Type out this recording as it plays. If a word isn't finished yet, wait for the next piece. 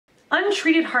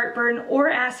untreated heartburn or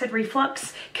acid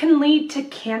reflux can lead to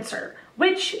cancer,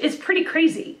 which is pretty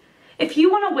crazy. If you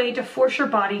want a way to force your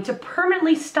body to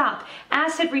permanently stop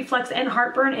acid reflux and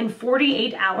heartburn in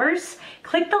 48 hours,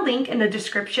 click the link in the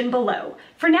description below.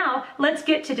 For now, let's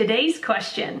get to today's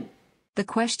question. The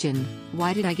question,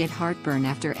 why did I get heartburn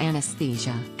after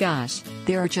anesthesia? Gosh,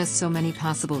 there are just so many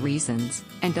possible reasons,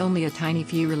 and only a tiny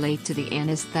few relate to the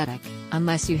anesthetic,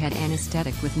 unless you had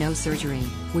anesthetic with no surgery,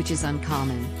 which is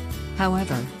uncommon.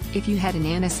 However, if you had an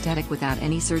anesthetic without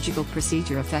any surgical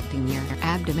procedure affecting your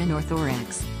abdomen or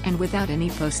thorax, and without any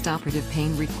post-operative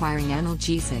pain requiring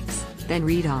analgesics, then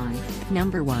read on.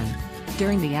 Number 1.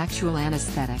 During the actual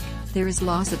anesthetic, there is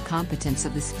loss of competence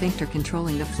of the sphincter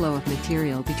controlling the flow of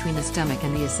material between the stomach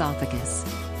and the esophagus.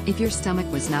 If your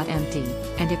stomach was not empty,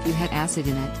 and if you had acid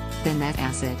in it, then that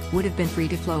acid would have been free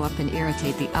to flow up and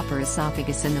irritate the upper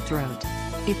esophagus and the throat.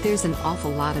 If there's an awful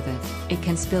lot of it, it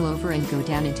can spill over and go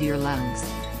down into your lungs.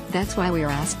 That's why we are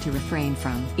asked to refrain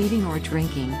from eating or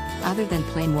drinking, other than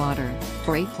plain water,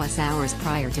 for 8+ hours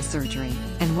prior to surgery,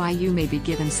 and why you may be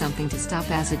given something to stop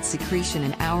acid secretion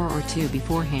an hour or two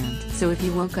beforehand. So if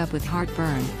you woke up with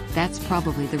heartburn, that's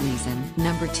probably the reason.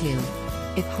 Number 2.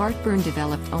 If heartburn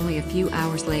developed only a few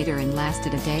hours later and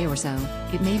lasted a day or so,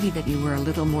 it may be that you were a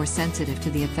little more sensitive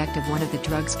to the effect of one of the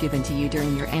drugs given to you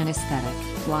during your anesthetic.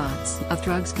 Lots of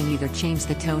drugs can either change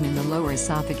the tone in the lower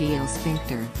esophageal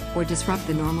sphincter, or disrupt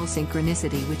the normal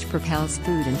synchronicity which propels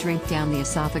food and drink down the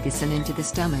esophagus and into the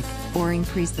stomach, or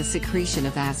increase the secretion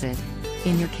of acid.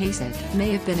 In your case it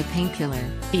may have been a painkiller,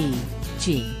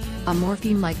 e.g., a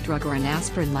morphine-like drug or an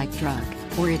aspirin-like drug,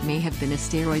 or it may have been a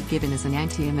steroid given as an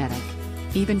antiemetic.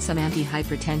 Even some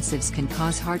antihypertensives can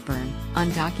cause heartburn,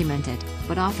 undocumented,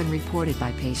 but often reported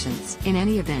by patients. In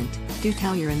any event, do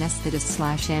tell your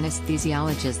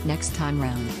anesthetist/anesthesiologist next time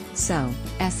round, so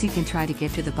as he can try to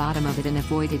get to the bottom of it and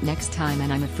avoid it next time,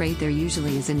 and I'm afraid there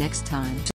usually is a next time.